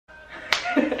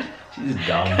She's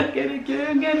dumb. Get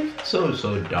it. So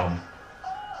dumb.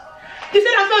 You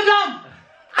said I'm so dumb.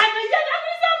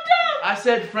 I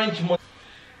said French mo.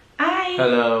 Hi.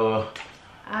 Hello.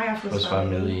 Hi, Afro's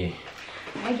family.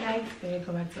 Hi guys,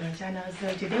 welcome back to our channel.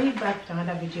 So today we're back with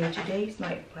another video. Today is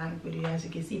my prank video, as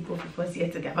you can see both of us here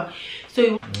together.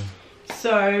 So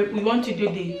we want to do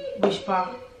the whisper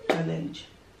challenge.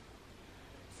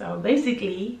 So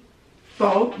basically,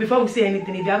 before we say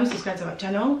anything, if you haven't subscribed to our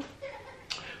channel,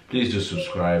 please do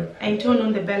subscribe and turn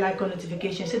on the bell icon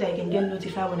notification so that you can get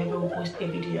notified whenever we post a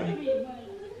video.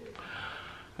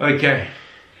 Okay.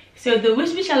 So the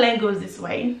whisper challenge goes this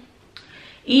way.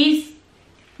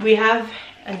 We have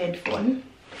an headphone,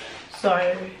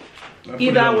 so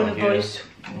either one of us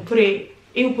will put it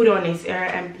on his ear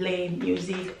and play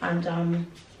music, and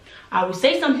I will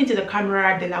say something to the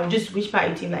camera, then I will just whisper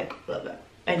it in like blah, blah,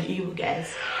 and he will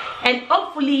guess, and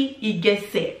hopefully he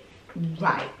gets it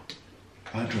right.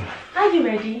 I'll try. Are you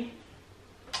ready?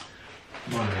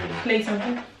 I'm ready. Play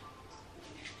something.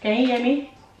 Can you hear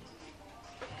me?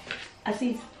 I see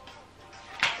it.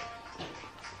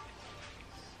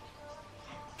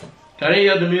 Can you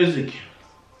hear the music?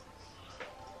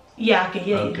 Yeah, I can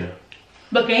hear you. Okay.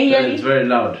 But can you hear me? It's very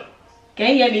loud. Can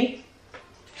you hear me?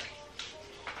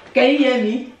 Can you hear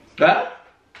me? Huh?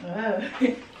 Oh.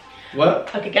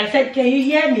 What? Okay, I said, can you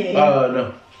hear me? Oh,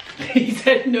 no. He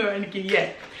said no and he can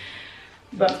hear.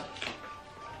 But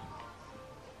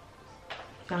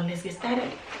now let's get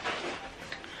started.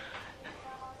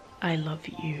 I love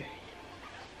you.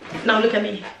 Now look at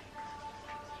me.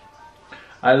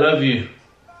 I love you.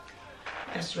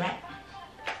 That's right.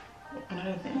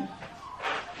 Another thing.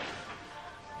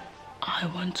 I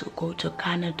want to go to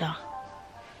Canada.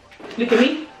 Look at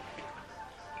me.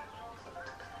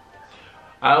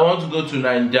 I want to go to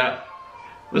Nigeria.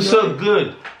 It's so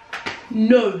good.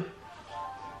 No.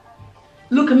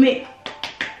 Look at me.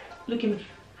 Look at me.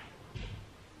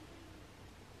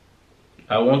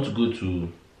 I want to go to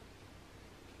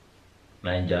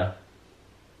Nigeria.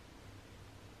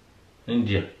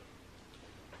 India.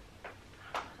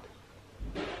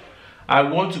 I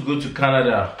want to go to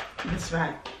Canada. That's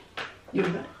right. You're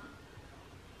right.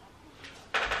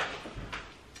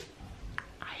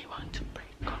 I want to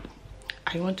break up.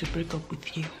 I want to break up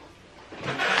with you.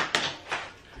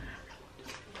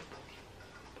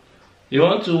 You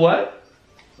want to what?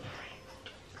 You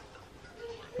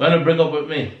want to break up with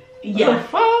me? Yeah. What the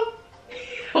fuck?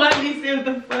 Why did you say what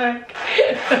the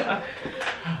fuck?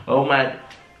 Oh my.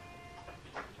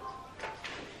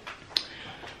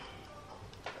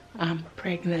 I'm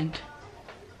pregnant,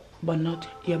 but not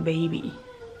your baby.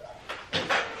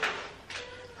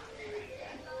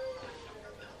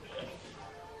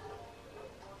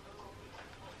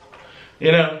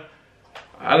 You know,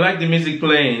 I like the music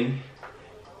playing.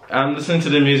 I'm listening to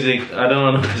the music. I don't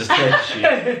want to understand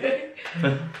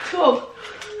you. Talk.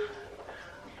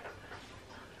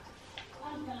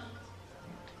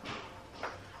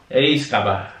 Hey,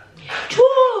 Skaba.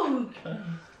 Talk.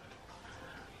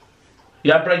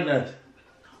 You're pregnant.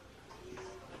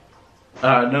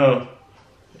 No.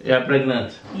 You're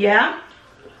pregnant. Yeah?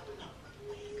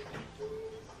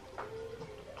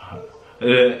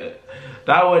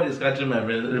 That word is catching my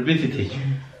brain. Repeat it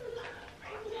again.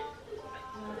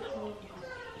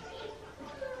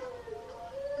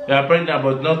 You're pregnant,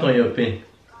 but not on your pain.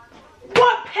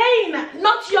 What pain?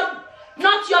 Not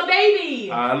your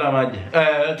baby.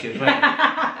 Okay, fine.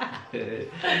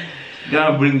 Go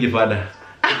and bring your father.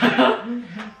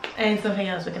 And something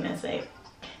else we're gonna say.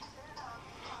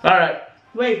 Alright.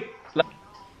 Wait.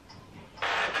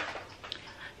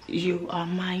 You are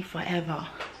mine forever.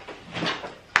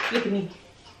 Look at me.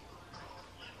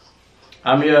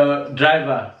 I'm your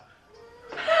driver.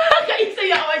 How can you say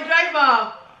you're my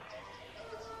driver?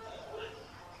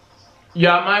 You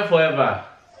are mine forever.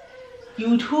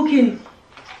 You talking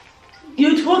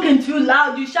too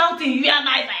loud. You shouting. You are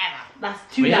mine forever.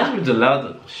 That's too You asked loud. me to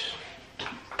loud.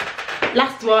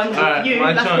 Last one. Alright, You.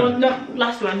 my Last turn. one. No.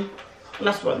 Last one.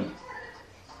 Last one.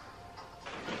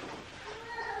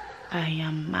 I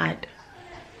am mad.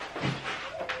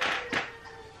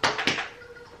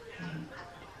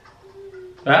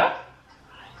 Huh?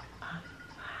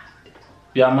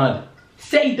 You are mad.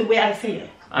 Say it the way I say it.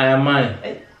 I am mine.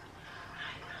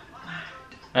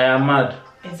 I am mad.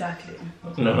 Exactly.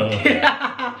 No.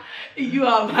 You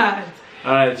are mad.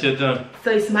 Alright, your turn.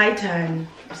 So it's my turn.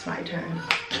 It's my turn.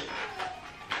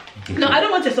 No, I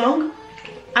don't want a song.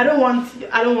 I don't want.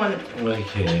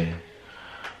 Okay.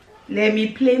 Let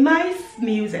me play my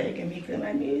music. Let me play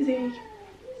my music.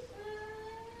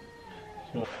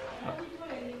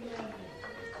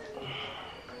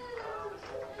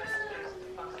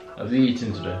 Have you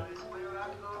eaten today?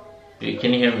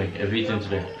 Can you hear me? Have you eaten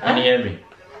today? Can you hear me?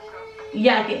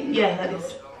 Yeah, I can. Yeah, that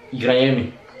is. You can hear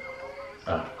me?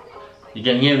 You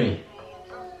can hear me?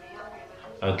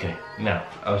 Okay, now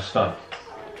I'll start.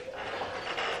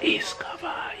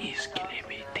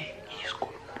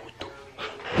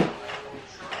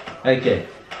 Okay.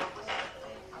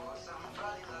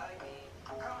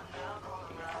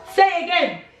 Say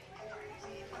again.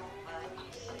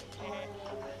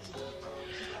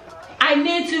 I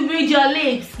need to read your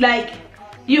lips. Like,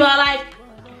 you are like,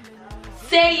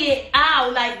 say it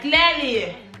out, like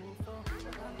clearly.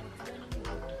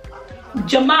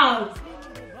 Jamal.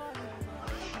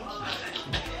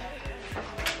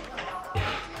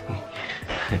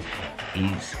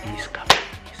 He's coming.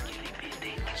 He's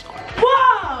coming.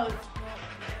 What?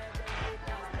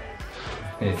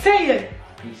 Say it.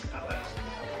 He's coming.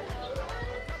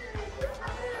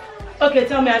 Okay,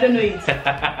 tell me, I don't know it.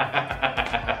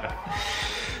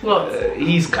 What?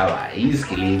 He's kawaii, he's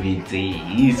kilibiti,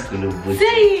 he's kulubuti.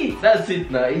 Say it! That's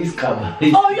it now, he's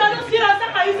kawaii. Oh, you are not serious?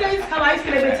 That's how you say it's kawaii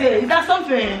kilibiti. Is that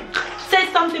something?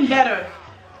 Say something better.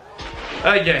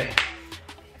 Okay.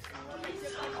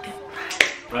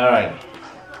 Alright.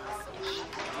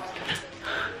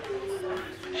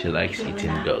 She likes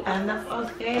eating dog. And that's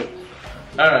okay.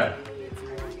 Alright.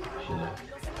 She likes.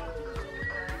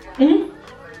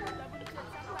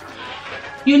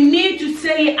 You need to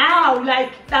say it out,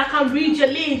 like I can read your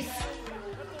lips.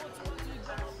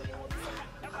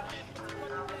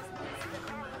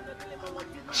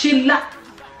 She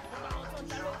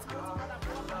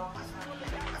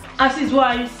As is what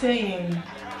are you saying?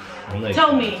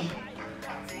 Tell me.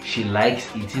 She likes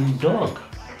eating dog.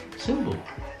 Simple.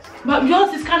 But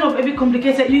yours is kind of a bit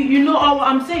complicated. You know all what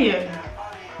I'm saying.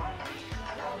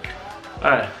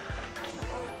 Alright.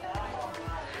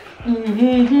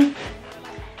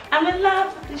 I'm in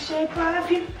love with the shape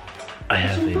of you. I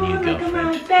have a new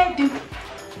girlfriend.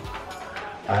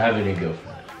 I have a new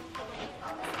girlfriend.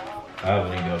 I have a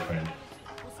new girlfriend.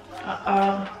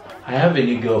 I have a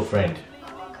new girlfriend.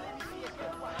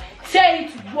 Say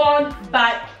it one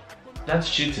by. That's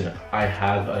cheating. I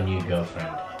have a new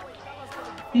girlfriend.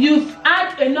 You've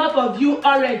had enough of you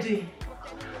already.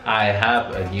 I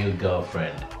have a new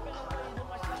girlfriend.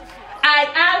 I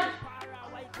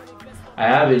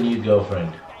have a new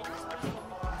girlfriend.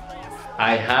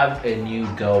 I have a new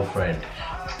girlfriend.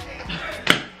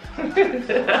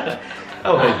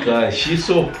 Oh my gosh, she's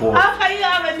so poor. How can you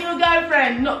have a new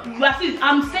girlfriend? No,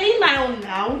 I'm saying my own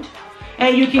loud,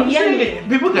 and you can hear me.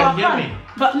 People can hear me.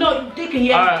 But no, they can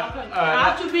hear me. Alright. I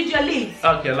have to read your lips.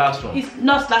 Okay, last one. It's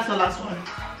not that's the last one.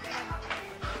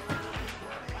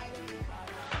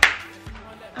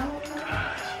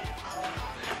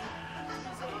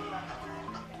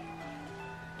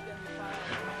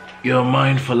 You're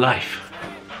mine for life.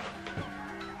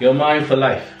 You're mine for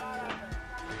life.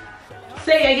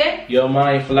 Say it again. You're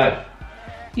mine for life.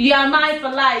 You're mine for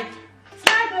life.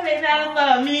 Smile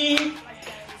for me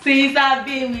since I've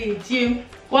been with you.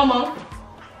 One more.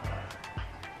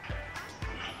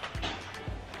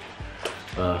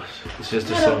 It's just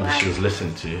the song she was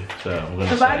listening to, so I'm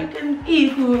gonna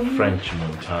say French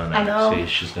Montana. I know. See,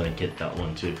 she's gonna get that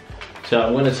one too. So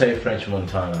I'm gonna say French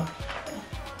Montana.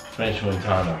 French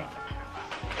Montana.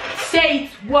 Say it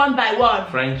one by one.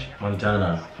 French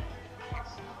Montana.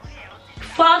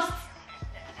 First.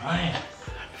 Right.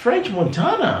 French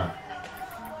Montana.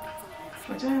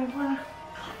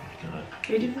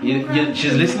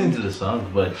 She's listening to the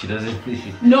song, but she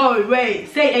doesn't. No, wait.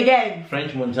 Say it again.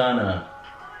 French Montana.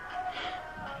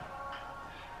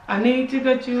 I need to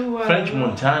go to French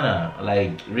Montana.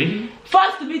 Like, really?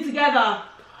 First to be together.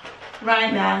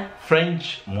 Right now.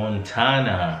 French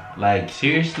Montana. Like,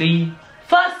 seriously?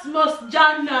 First most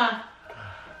Jana.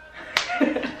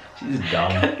 She's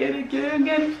dumb. Get it.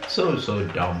 So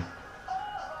dumb.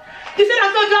 You said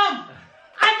I'm so dumb.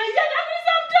 I'm dumb.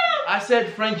 I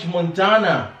said French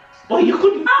Montana. But you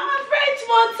couldn't. I'm a French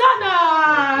Montana.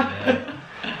 Yeah.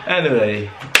 Anyway,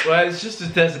 well, it's just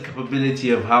to test the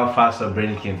capability of how fast our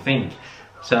brain can think.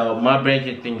 So my brain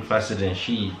can think faster than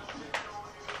she.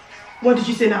 What did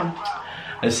you say now?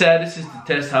 I said this is to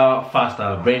test how fast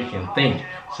our brain can think.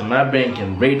 So my brain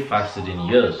can read faster than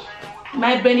yours.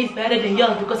 My brain is better than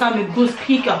yours because I'm a good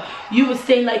speaker. You were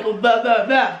saying like a blah blah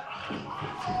blah.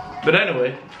 But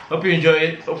anyway, hope you enjoy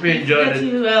it. Hope you enjoyed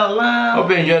it. Hope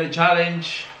you enjoyed the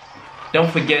challenge. Don't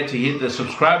forget to hit the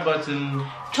subscribe button.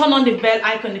 Turn on the bell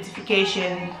icon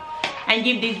notification and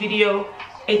give this video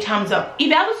a thumbs up. If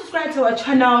you haven't subscribed to our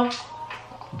channel,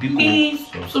 please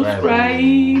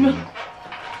subscribe.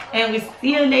 and we'll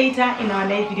see you later in our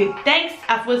next video. Thanks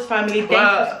Afro's family,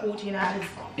 thanks for supporting us.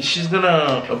 She's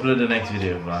gonna upload the next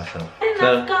video of herself. And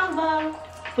so,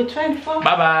 for 24.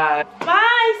 Bye bye.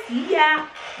 Bye. See ya.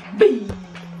 Bye.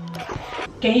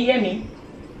 Can you hear me?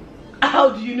 How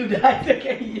do you know that I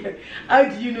can hear? How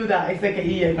do you know that I can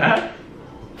hear?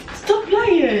 Stop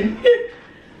lying.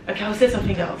 Okay, I'll say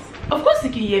something else. Of course you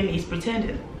can hear me, he's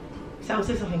pretending. So I'll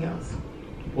say something else.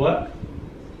 What?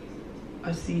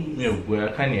 I'll see. Yeah, well,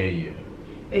 I can't hear you.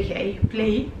 Okay,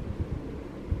 play.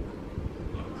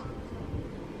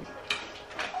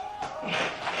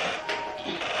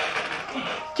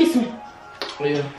 Kiss me. Yeah.